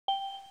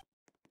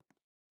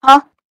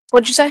Huh?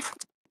 What'd you say?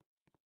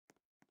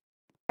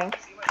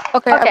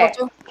 Okay, I will Okay,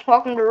 too.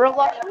 welcome to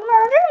Roblox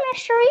Murder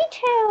Mystery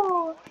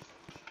 2.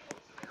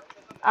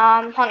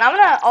 Hold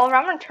on, Oliver,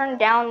 I'm gonna turn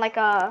down like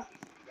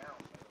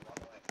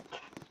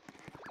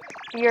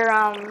your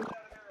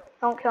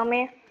don't kill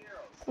me,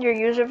 your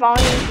user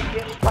volume to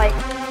just like.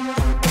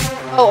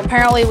 Oh,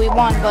 apparently we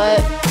won,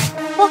 but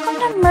welcome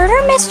to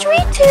Murder Mystery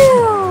 2.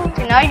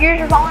 Okay, now your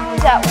user volume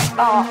is at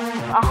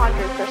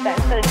 100%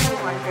 instead of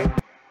 200.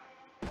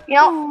 You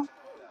know,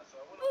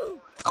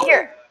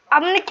 here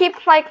I'm gonna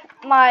keep like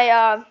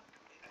my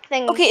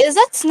thing. Okay, is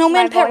that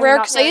Snowman Pet volume rare?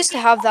 not Because I very. used to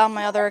have that on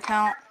my other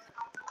account.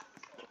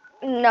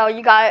 No,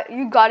 you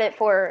got it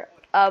for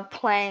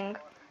playing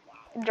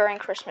during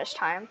Christmas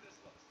time.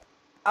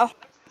 Oh.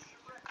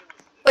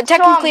 But So,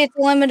 technically it's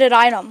a limited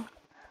item.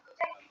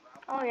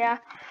 oh yeah.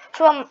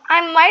 So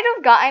I might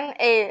have gotten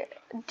a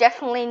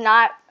definitely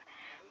not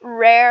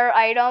rare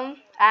item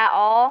at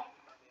all.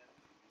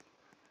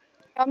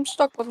 I'm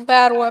stuck with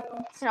bad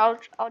weapons. I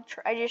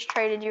just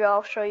traded you.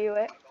 I'll show you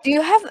it. Do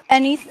you have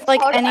any, It's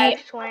like, called any...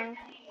 Ice Wing.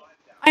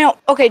 I know.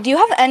 Okay, do you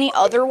have any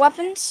other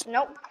weapons?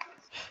 Nope.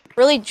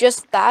 Really,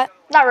 just that?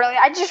 Not really.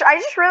 I just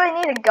really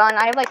need a gun.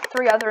 I have like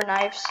 3 other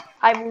knives.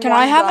 I have Can one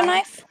I have gun. a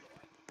knife?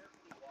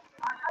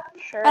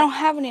 Sure. I don't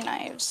have any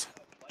knives.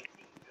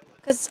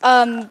 Because,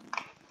 I've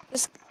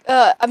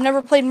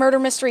never played Murder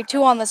Mystery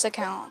 2 on this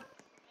account.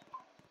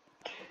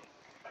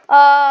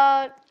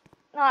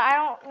 No, I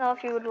don't know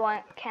if you would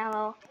want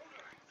camo.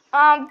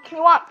 You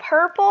want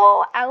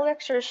purple,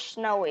 Alex, or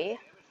snowy?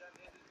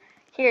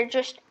 Here,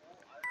 just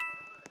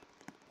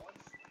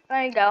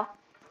there you go.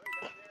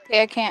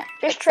 Okay, I can't.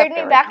 Just trade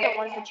me back the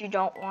ones that you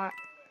don't want.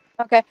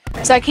 Okay,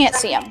 so I can't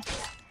see them.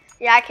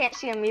 Yeah, I can't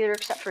see them either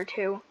except for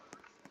 2.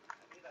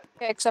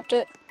 Okay, accept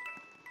it.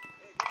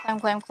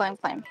 Claim.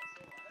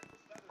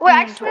 Wait,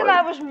 I just Inventory. thought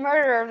I was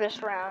murderer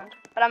this round,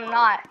 but I'm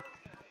not.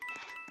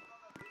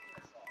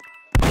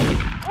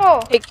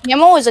 Oh. Okay,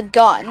 camo is a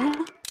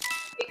gun.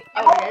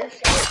 Oh, it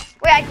is?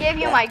 Wait, I gave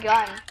you my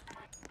gun.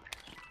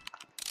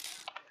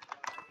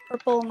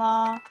 Purple,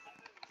 nah.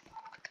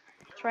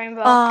 It's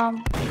rainbow.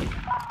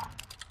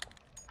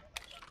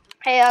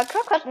 Hey,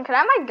 quick question. Can I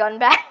have my gun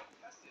back?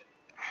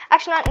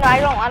 Actually, no, I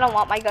don't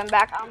want my gun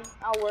back.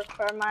 I'll work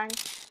for mine.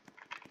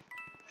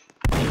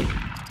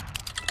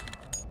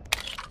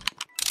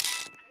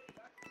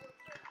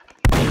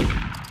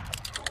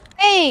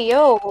 Hey,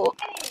 yo.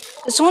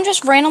 Is someone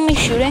just randomly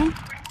shooting?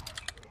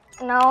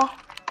 No,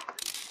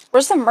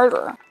 Where's the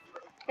murderer?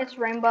 it's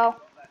rainbow.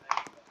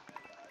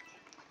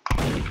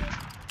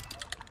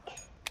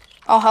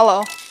 Oh,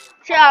 hello.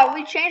 Yeah,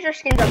 we changed our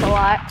skins up a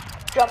lot.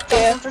 Jump.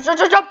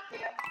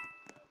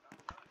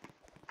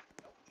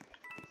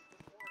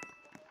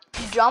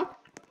 Jump.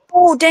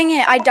 Oh, dang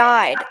it. I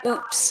died.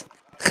 Oops.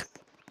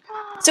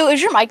 So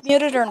is your mic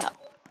muted or no?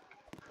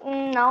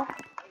 No.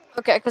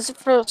 Okay, because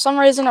for some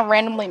reason it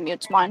randomly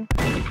mutes mine.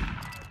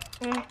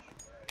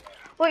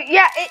 Well,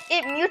 yeah,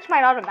 it mutes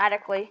mine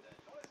automatically.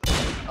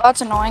 Oh, that's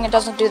annoying. It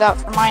doesn't do that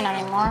for mine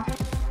anymore.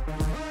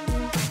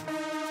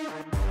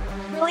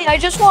 Really? I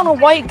just want a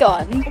white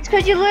gun. It's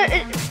because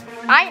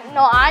I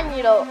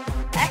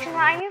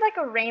need like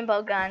a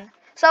rainbow gun.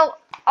 So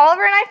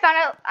Oliver and I found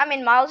out,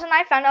 Miles and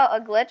I found out a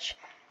glitch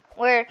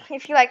where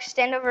if you like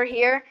stand over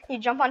here, you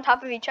jump on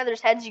top of each other's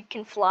heads, you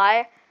can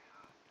fly.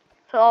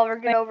 So Oliver,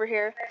 get over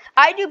here.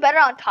 I do better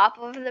on top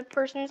of the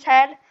person's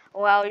head.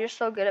 Wow, you're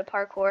so good at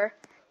parkour.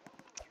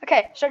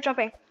 Okay, start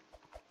jumping.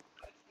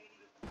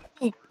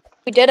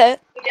 We did it.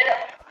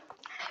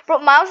 Bro,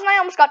 Miles and I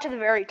almost got to the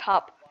very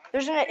top.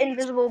 There's an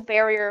invisible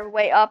barrier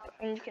way up,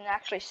 and you can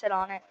actually sit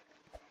on it.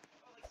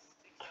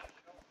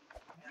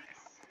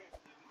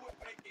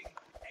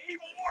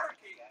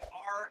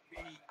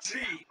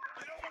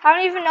 I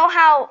don't even know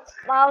how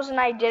Miles and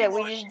I did it.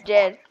 We just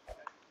did.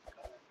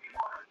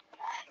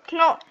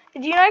 No,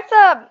 did you like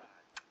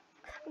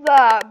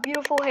the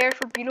beautiful hair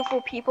for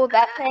beautiful people,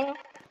 that thing?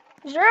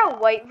 Is there a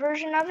white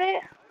version of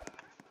it?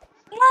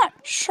 I'm not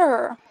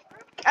sure.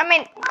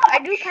 I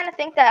do kind of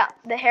think that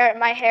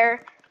my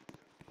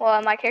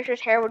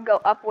character's hair would go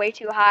up way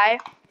too high.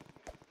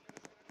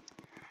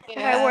 Yeah.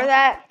 If I wore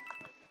that.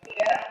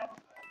 Yeah.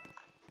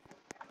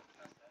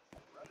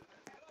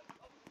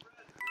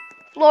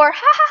 Lore,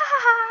 ha ha ha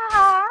ha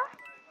ha.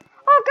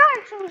 Oh God,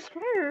 it's so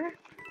smooth.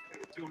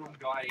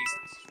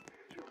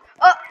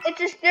 Oh,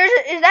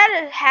 is that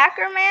a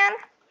hacker, man?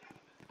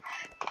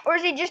 Or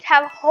does he just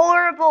have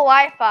horrible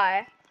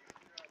Wi-Fi?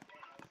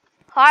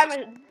 I'm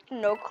a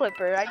no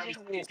clipper. I just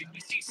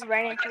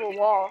ran into a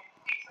wall.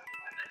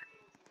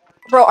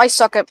 Bro, I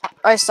suck at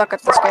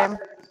this game.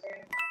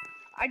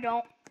 I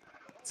don't.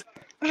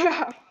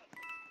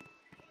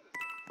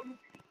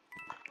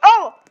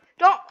 Oh,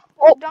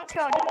 don't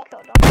kill.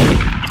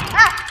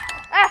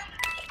 Ah!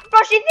 Bro,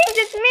 she thinks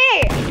it's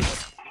me.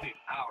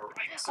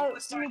 Oh,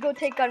 let me go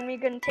take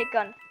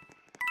gun.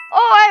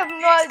 Oh, I have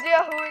no idea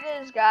who it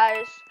is,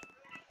 guys.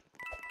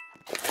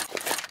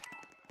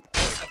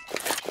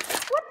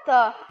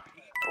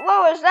 What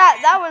was that?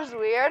 That was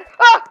weird.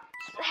 Oh,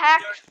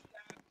 hacks.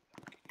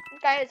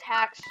 This guy has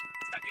hacks.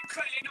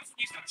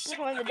 This is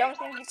one of the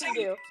dumbest things you can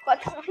do.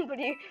 Let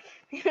somebody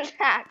use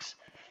hacks.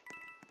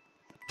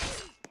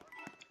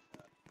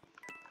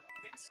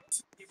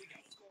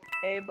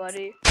 Hey,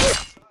 buddy.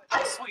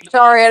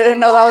 Sorry, I didn't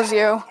know that was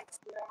you.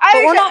 I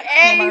we're said, not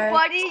hey, teamers.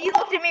 buddy. You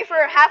looked at me for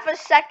half a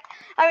sec.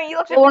 I mean, you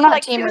looked at Well, me we're for not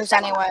like 2 teamers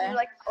seconds. anyway. You're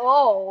like,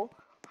 oh.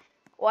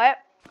 What?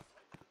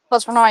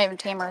 Plus, we're not even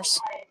teamers.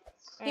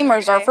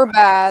 Teamers are Okay. for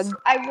bad.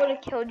 I would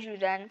have killed you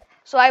then.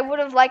 So I would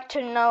have liked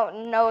to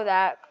know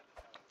that.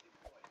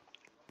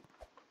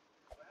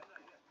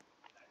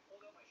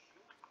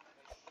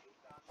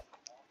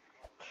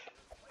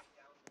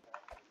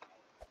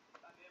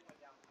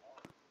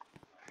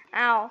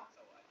 Ow.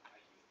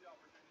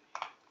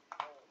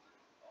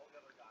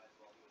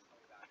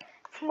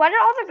 Why do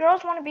all the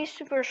girls want to be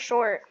super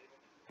short?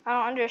 I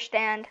don't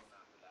understand.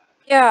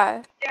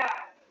 Yeah.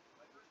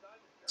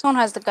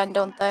 Someone has the gun,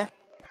 don't they?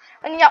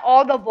 And yet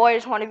all the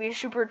boys want to be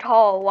super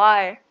tall.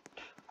 Why?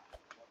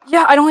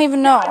 Yeah, I don't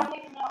even know.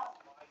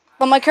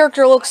 But my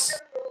character looks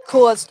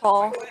cool as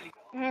tall.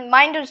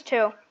 Mine does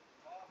too.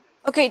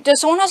 Okay, does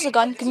someone has the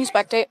gun? Can you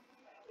spectate?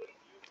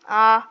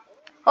 Oh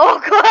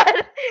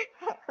god.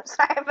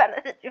 Sorry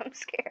about the jump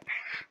scare.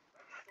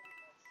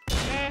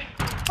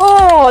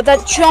 Oh,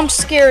 that jump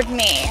scared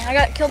me. I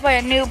got killed by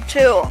a noob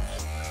too.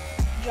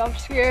 Jump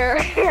scare.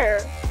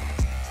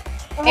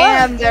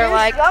 And they're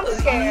like, jump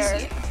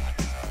scare.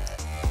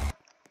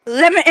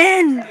 let me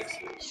in.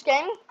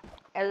 Skin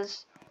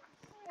is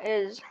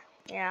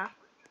yeah.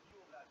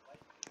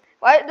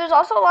 Why? There's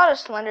also a lot of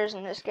Slenders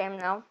in this game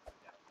now.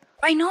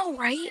 I know,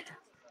 right?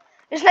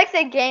 It's like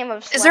the game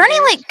of Slenders. Is there any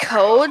like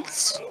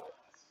codes?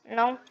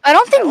 No. I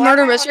don't think Why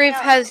Murder am I Mystery looking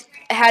up? has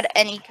had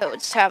any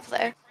codes, have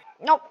they?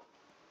 Nope.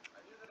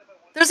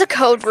 There's a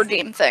code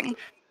redeem thing.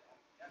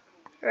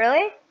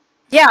 Really?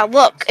 Yeah,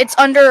 look, it's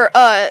under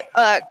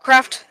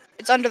craft.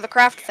 It's under the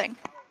craft thing.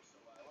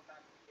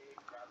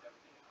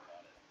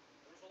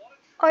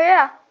 Oh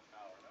yeah.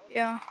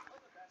 Yeah.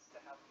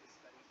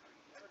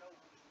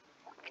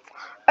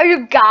 Are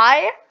you a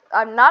guy?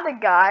 I'm not a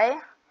guy.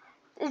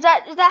 Is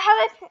that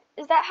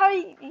how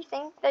you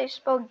think they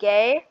spell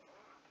gay?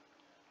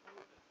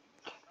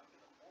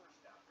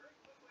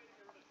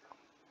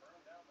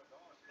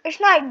 It's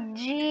not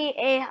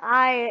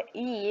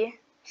Gaie.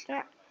 It's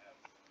not.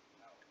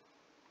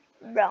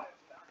 Bro.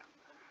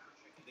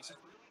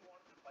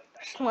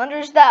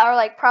 Slenders that are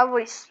like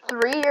probably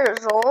 3 years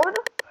old.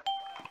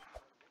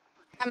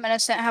 I'm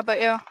innocent. How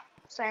about you?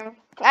 Same.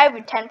 I have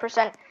a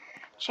 10%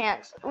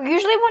 chance.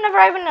 Usually whenever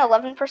I have an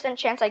 11%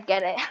 chance, I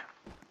get it.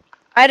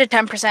 I had a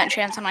 10%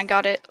 chance and I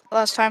got it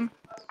last time.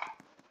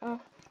 Bro,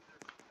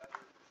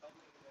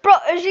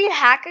 is he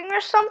hacking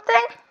or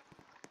something?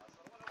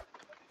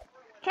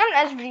 Can I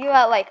have an S video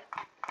at like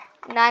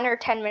 9 or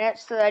 10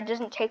 minutes so that it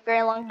doesn't take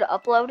very long to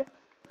upload?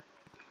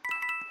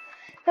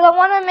 Because I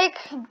want to make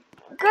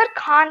good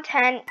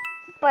content,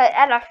 but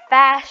at a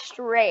fast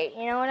rate.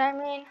 You know what I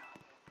mean?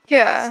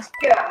 Yeah.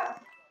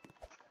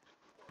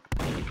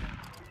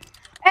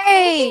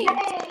 Hey!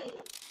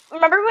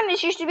 Remember when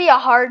this used to be a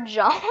hard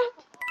jump?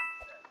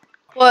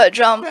 What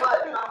jump?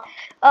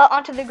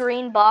 Onto the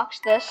green box,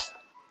 this.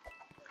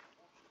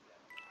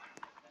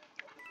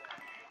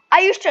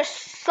 I used to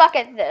suck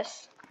at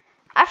this.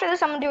 After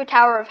this, I'm going to do a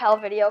Tower of Hell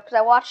video because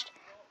I watched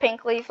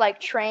Pink Leaf like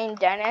train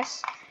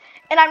Dennis.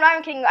 And I'm not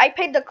even kidding you. I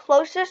paid the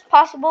closest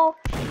possible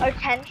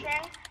attention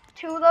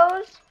to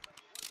those.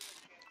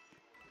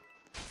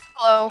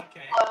 Hello.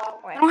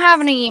 I don't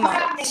have any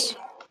emotes.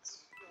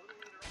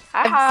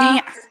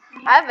 I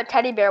have a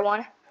teddy bear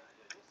one.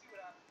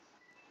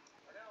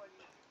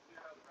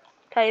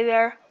 Teddy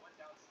bear.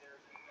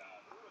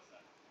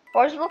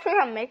 Or does it look like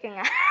I'm making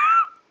it?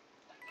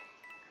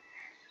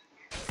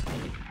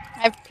 I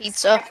have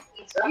pizza.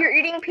 You're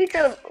eating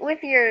pizza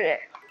with your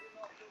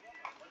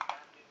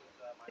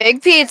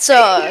Big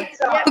pizza.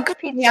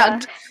 pizza.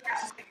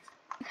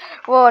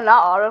 Whoa,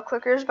 not auto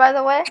clickers, by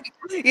the way.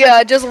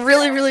 Yeah, just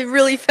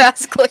really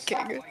fast clicking.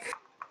 I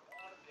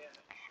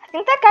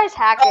think that guy's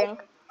hacking.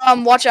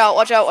 Watch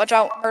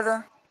out,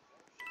 murder.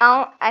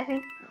 I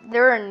think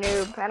they're a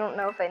noob. I don't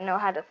know if they know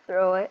how to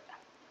throw it.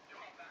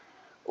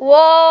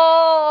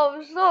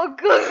 Whoa, so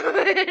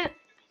good.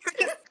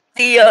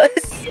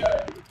 Dios.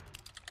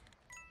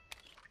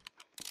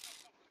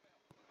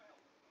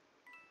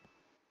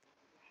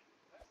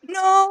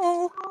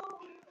 No.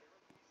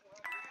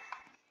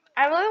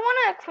 I really want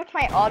to equip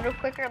my auto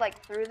clicker like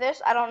through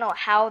this. I don't know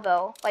how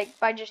though. Like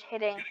by just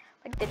hitting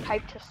like the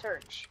type to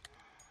search.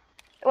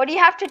 What do you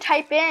have to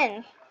type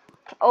in?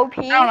 OP?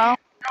 I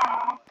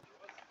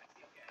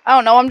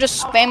don't know. I'm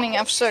just spamming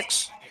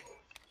F6.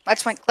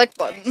 That's my click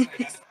button.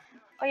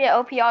 Oh yeah,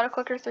 OP auto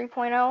clicker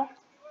 3.0.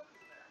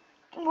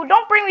 Well,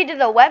 don't bring me to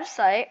the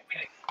website.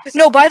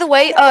 No, by the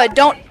way,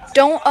 don't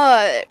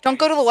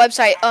go to the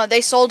website.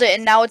 They sold it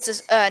and now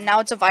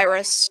it's a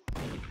virus.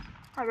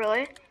 Oh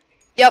really?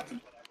 Yep.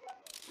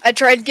 I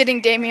tried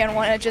getting Damien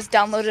one. I just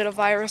downloaded a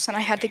virus and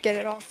I had to get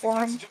it off for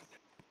him.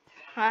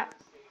 Huh?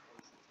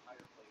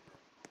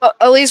 But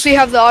at least we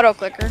have the auto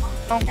clicker.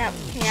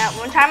 Yeah,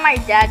 one time my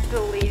dad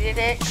deleted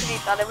it because he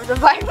thought it was a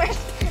virus,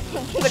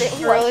 but it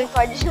Really? wasn't, so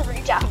I just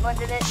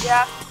re-downloaded it,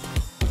 yeah.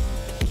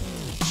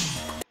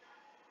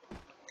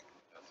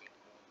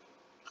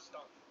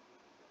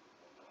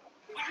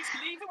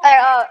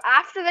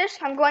 After this,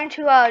 I'm going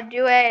to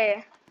do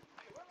a.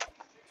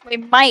 We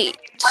might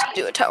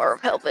do a Tower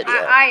of Hell video.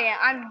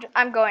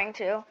 I'm going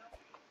to.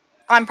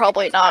 I'm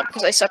probably not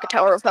because I suck at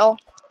Tower of Hell.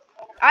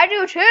 I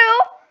do too.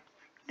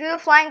 Do the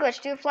flying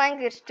glitch. Do flying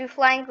glitch. Do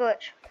flying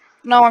glitch.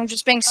 No, I'm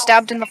just being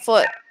stabbed in the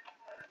foot.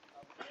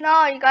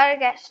 No, you gotta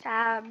get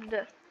stabbed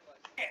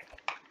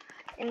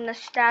in the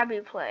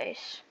stabby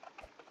place.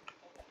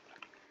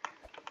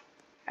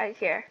 Right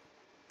here.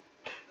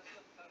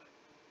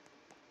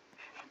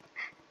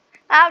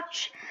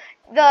 Ouch!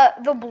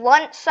 The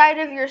blunt side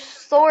of your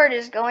sword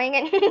is going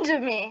into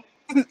me.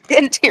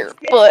 Into your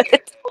foot.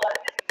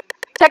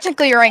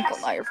 Technically your ankle,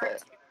 not your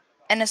foot.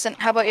 Innocent,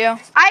 how about you?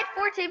 I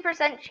had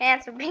 14%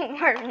 chance of being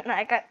murdered and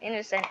I got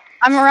innocent.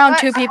 I'm around But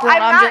 2 people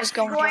and I'm just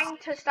not going going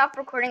to stop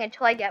recording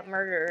until I get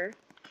murdered.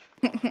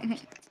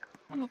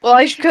 Well,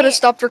 I could have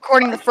stopped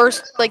recording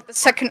the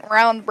second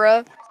round,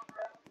 bruh.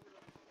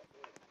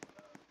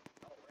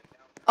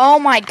 Oh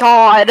my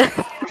god.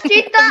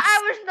 She thought I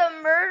was the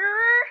murderer?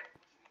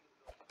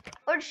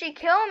 Or did she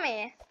kill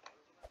me?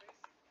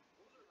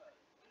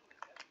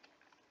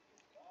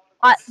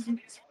 What?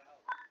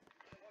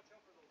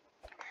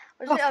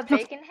 Was it a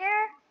bacon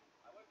hair?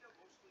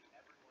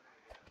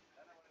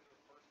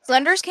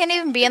 Slenders can't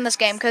even be in this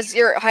game because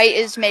your height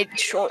is made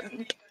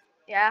shortened.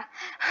 Yeah.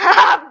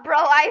 Bro,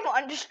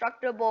 I'm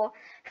indestructible.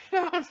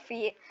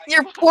 Feet.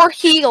 Your poor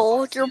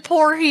heel. Your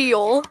poor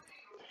heel.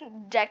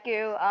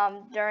 Deku,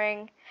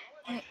 during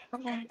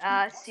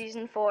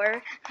season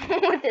 4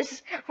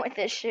 with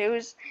his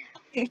shoes.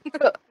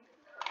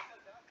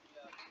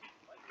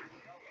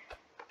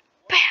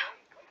 Bam!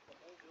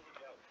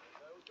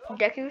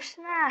 Deku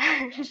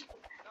smash.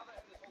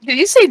 Did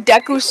you say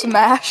Deku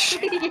Smash?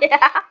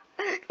 Yeah.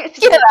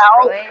 Get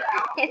out.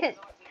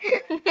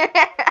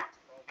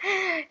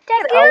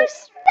 Deku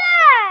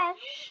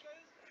smash.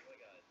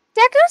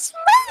 Deku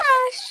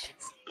Smash!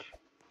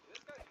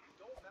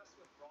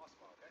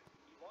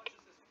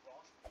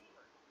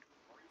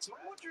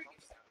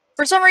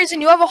 For some reason,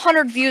 you have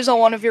 100 views on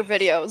one of your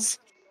videos.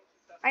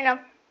 I know.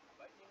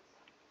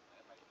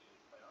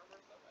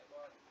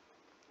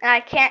 And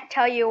I can't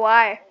tell you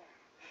why.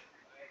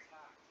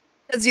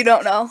 Because you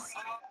don't know.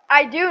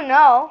 I do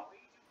know.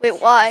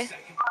 Wait, why?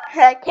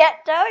 I can't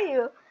tell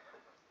you.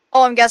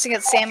 Oh, I'm guessing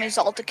it's Sammy's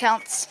alt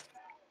accounts.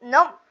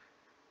 Nope.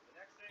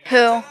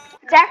 Who?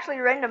 It's actually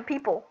random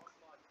people.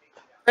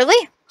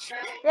 Really?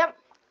 Yep.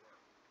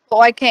 Well,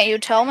 why can't you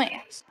tell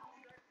me?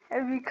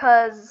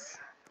 Because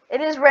it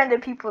is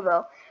random people,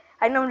 though.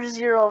 I know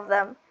 0 of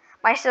them.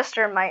 My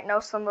sister might know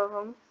some of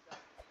them.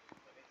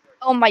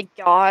 Oh my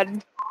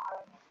god.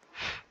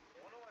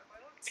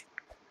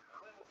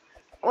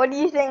 What do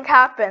you think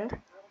happened?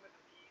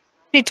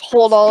 She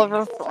told all of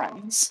her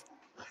friends.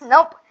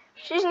 Nope.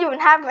 She doesn't even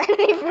have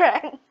many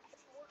friends.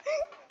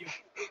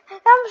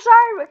 I'm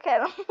sorry,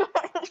 McKenna.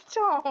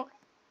 Don't.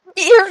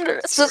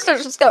 Your sister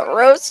just got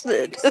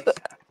roasted.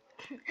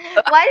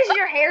 Why does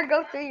your hair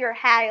go through your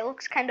hat? It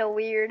looks kind of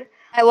weird.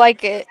 I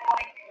like it.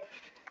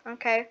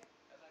 Okay.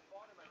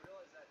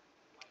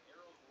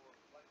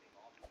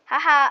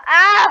 Haha.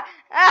 Ah!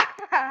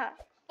 Ah!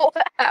 What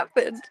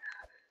happened?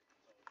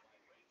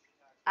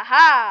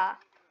 Aha!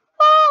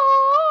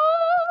 Oh!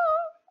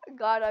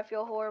 God, I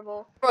feel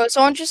horrible. Bro,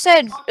 someone just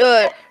said,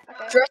 Okay.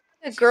 dress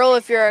like a girl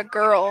if you're a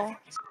girl.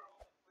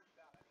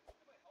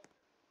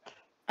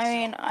 I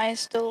mean, I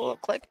still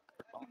look like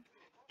a girl.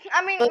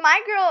 I mean, But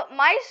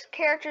my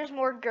character is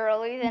more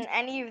girly than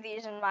any of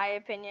these, in my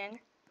opinion.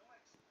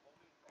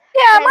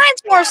 yeah,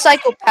 mine's more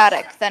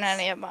psychopathic than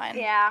any of mine.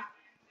 Yeah.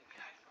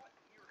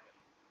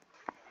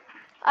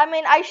 I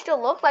mean, I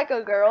still look like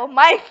a girl.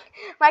 My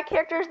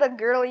character is the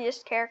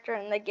girliest character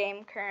in the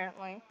game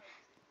currently.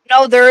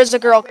 No, there is a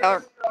girl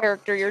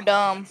character. You're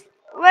dumb.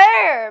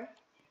 Where?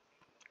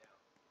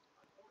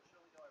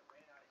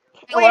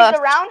 You Wait, is left.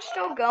 the round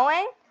still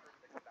going?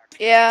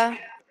 Yeah.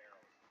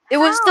 It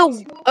was How?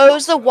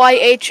 the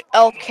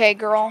YHLK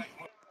girl.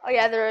 Oh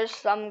yeah, there is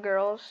some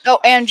girls. Oh,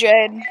 and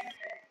Jade.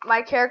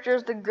 My character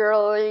is the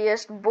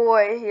girliest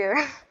boy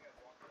here.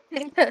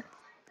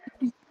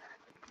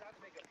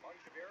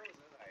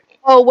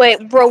 Oh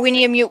wait, bro, we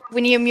need to mute.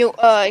 We need to mute.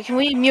 Can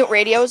we mute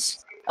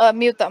radios?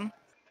 Mute them.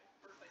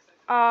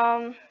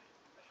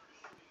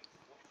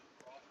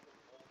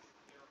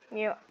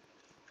 Mute.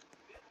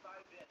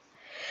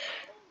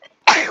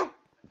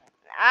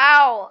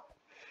 Ow!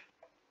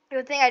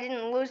 Good thing I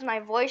didn't lose my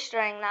voice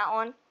during that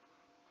one.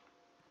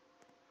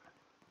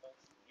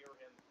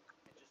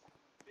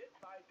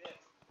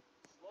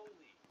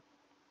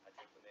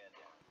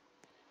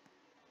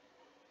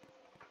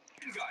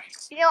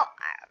 You know,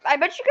 I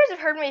bet you guys have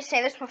heard me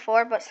say this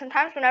before, but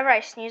sometimes whenever I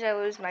sneeze, I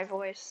lose my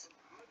voice.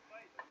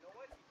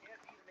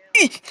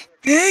 I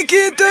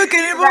can't talk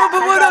anymore,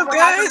 but what up,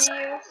 guys?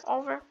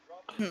 Over?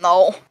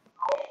 No.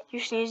 You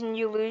sneeze and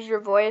you lose your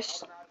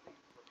voice.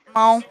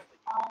 No.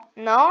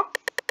 No?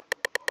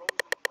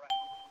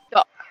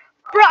 Yeah.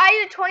 Bro,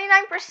 I did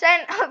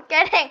 29% of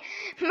getting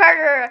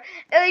murderer.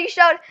 And then you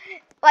showed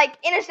like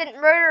innocent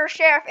murderer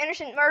sheriff,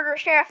 innocent murderer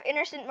sheriff,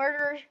 innocent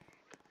murderer,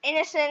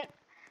 innocent.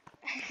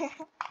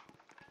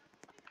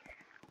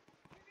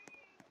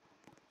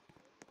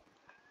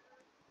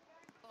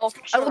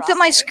 I looked at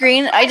my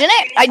screen. I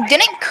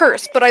didn't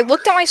curse, but I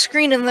looked at my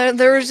screen and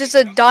there was just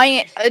a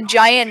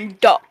giant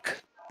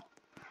duck.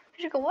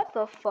 You go, what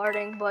the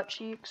farting butt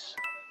cheeks?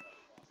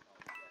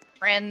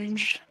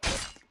 Cringe.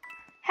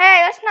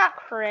 Hey, that's not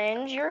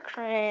cringe. You're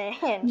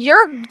cringe.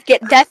 You're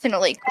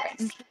definitely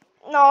cringe.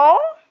 No,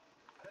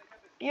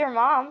 your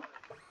mom.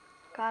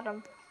 Got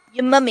him.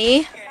 Your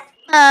mummy.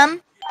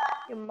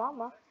 Your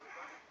mama.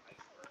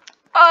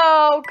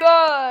 Oh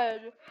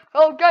god.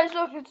 Oh guys,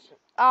 look, it's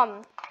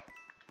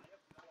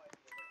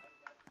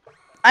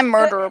I'm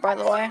murderer, by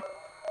the way.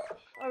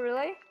 Oh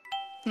really?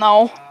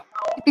 No.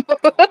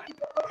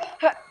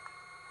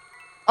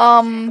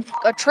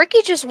 A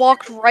tricky just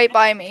walked right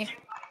by me.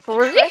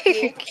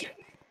 Tricky.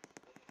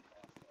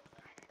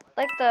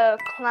 Like the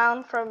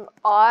clown from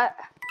Ott.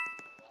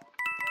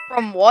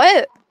 From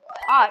what?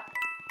 Ott.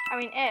 I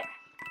mean it.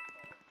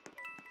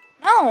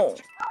 No.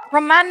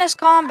 From Madness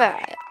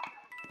Combat.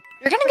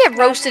 You're gonna get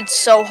roasted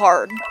so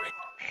hard.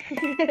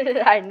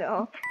 I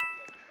know.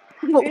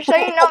 Just so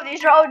you know,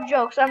 these are all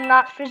jokes. I'm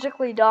not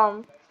physically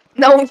dumb.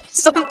 No,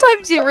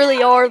 sometimes you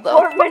really are, though.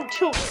 Or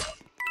mental.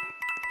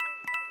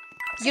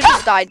 You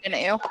just died, didn't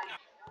you?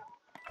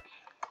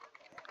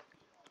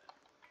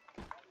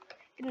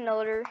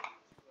 Another.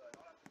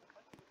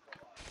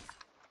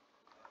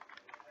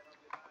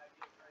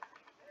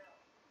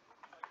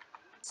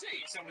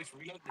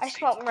 I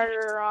spelled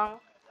murder wrong.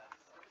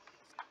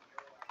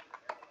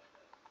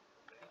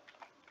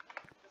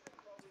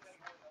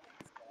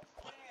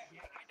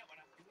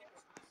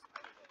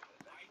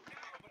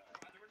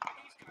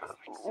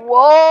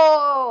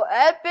 Whoa,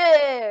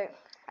 epic!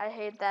 I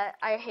hate that.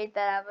 I hate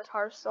that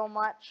avatar so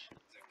much.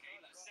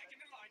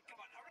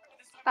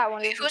 That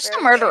one is Who's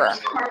the murderer?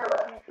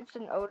 It's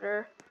an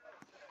odor.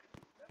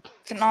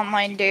 It's an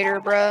online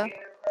dater, bruh.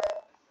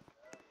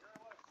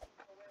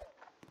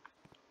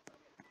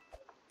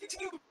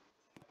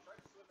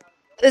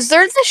 Is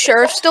there the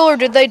sheriff still, or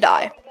did they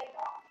die?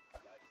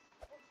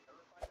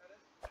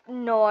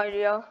 No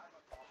idea.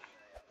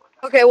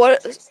 Okay,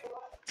 what is...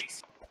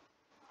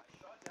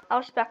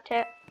 I'll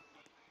spectate.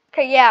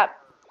 Okay, yeah.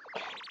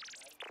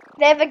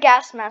 They have a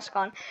gas mask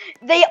on.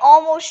 They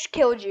almost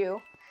killed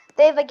you.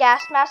 They have a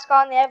gas mask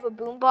on, they have a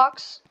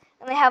boombox,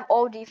 and they have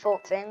all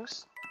default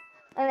things.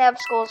 And they have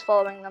skulls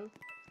following them.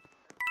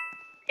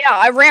 Yeah,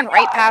 I ran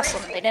right past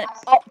them. They didn't...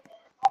 Oh.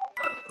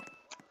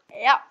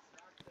 Yeah.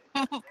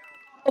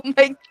 Oh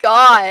my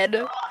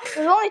god.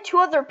 There's only 2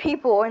 other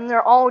people, and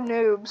they're all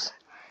noobs.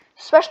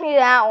 Especially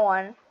that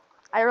one.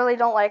 I really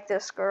don't like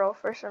this girl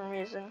for some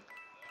reason.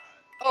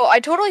 Oh, I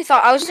totally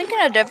thought... I was thinking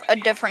a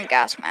different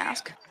gas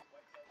mask.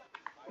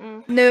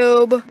 Mm.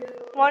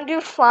 Noob. Wanna do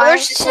Oh, flying?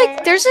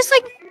 there's this,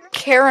 like,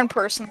 Karen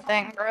person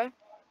thing, bro.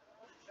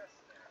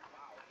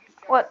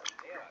 What?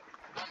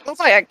 Looks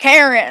like a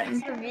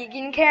Karen. The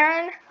vegan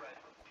Karen?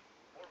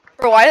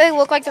 Bro, why do they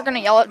look like they're gonna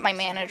yell at my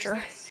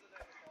manager?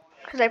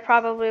 Because I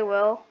probably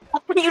will.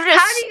 You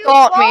just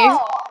stomped me.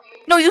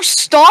 No, you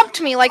stomped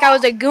me like I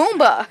was a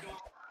Goomba.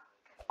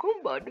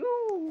 Goomba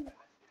doo.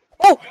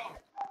 Oh,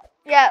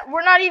 Yeah,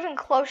 we're not even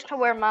close to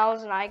where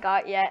Miles and I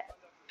got yet.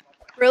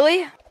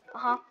 really?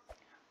 Uh-huh.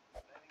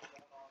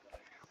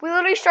 We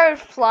literally started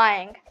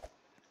flying.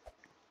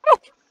 Oh.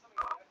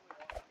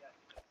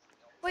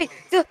 Wait,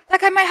 that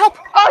guy might help.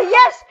 Oh,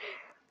 yes!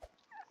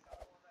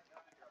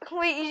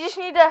 Wait, you just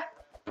need to...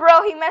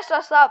 Bro, he messed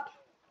us up.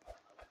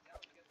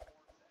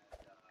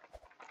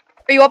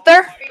 Are you up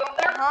there?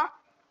 Uh-huh.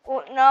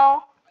 Well,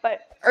 no,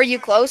 but... Are you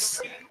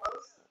close?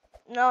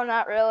 No,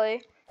 not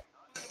really.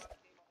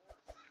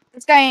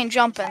 This guy ain't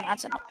jumping.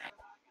 That's enough.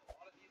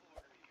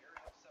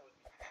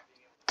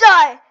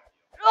 Die!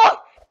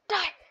 Oh!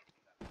 Die!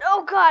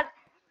 Oh, God.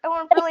 I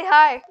went really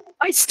high.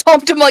 I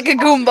stomped him like a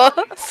Goomba.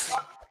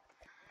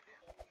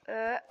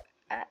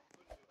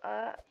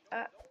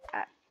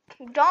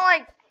 Don't,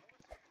 like...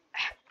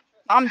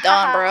 I'm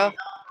done, bro.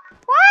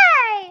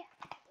 Why?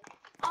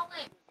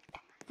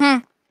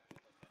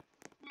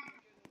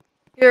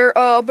 Here,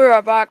 I'll be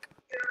right back.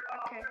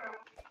 Okay.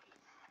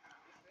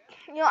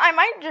 You know, I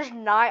might just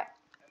not...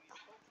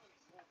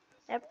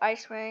 Yep,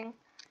 Ice Wing.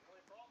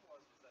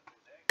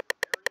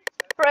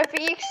 Bro, if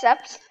he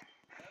accepts...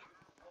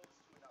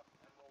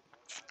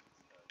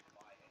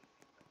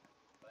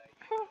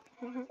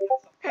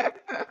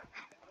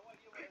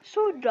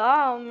 So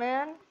dumb,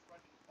 man.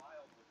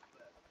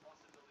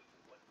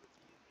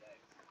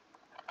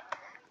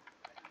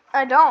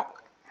 I don't.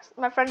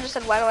 My friend just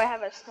said, why do I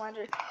have a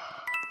slender?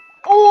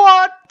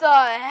 What the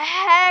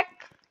heck?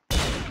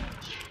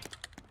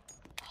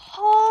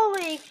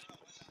 Holy.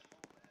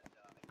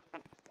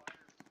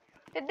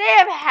 Did they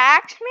have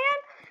hacks,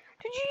 man?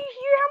 Did you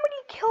hear how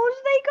many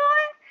kills they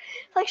got?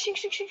 Like, shink,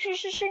 shink, shink, shink,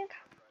 shink, shink.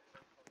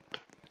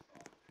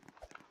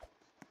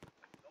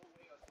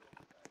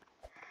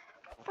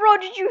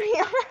 did you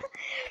hear that?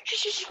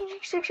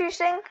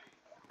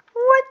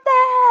 What the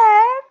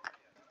heck?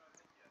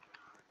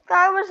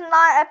 That was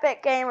not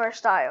Epic Gamer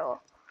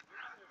style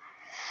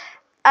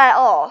at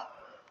all.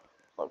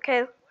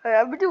 Okay,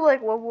 I'm gonna do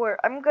like one more.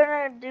 I'm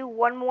gonna do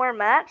one more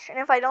match, and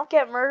if I don't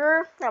get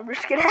murder, I'm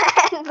just gonna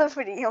end the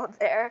video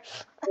there.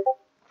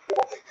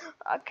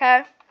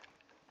 Okay.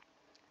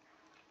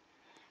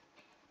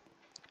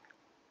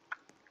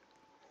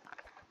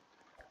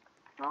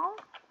 Oh.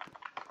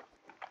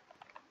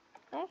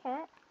 Okay.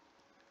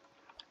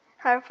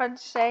 Have fun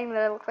saying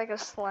that I look like a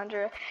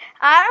slender.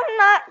 I'm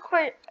not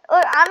quite.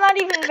 Look, I'm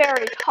not even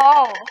very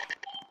tall.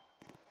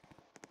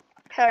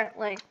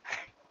 Apparently.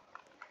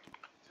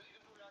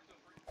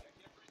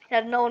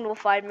 Yeah, no one will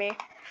find me.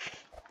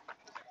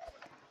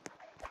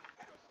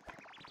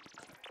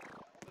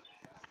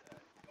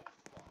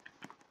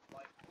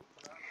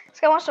 This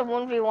guy wants to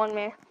 1v1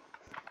 me.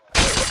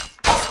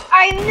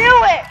 I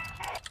knew it!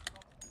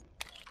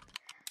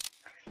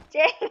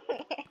 Dang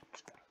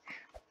it.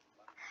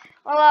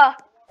 Well,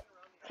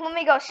 let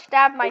me go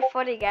stab my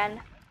foot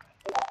again.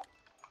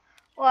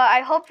 Well,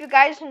 I hope you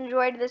guys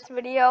enjoyed this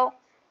video.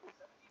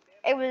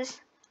 It was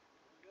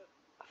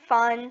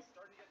fun.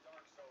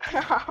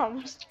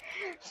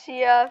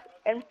 See ya,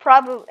 and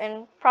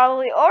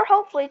probably or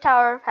hopefully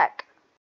Tower of Heck.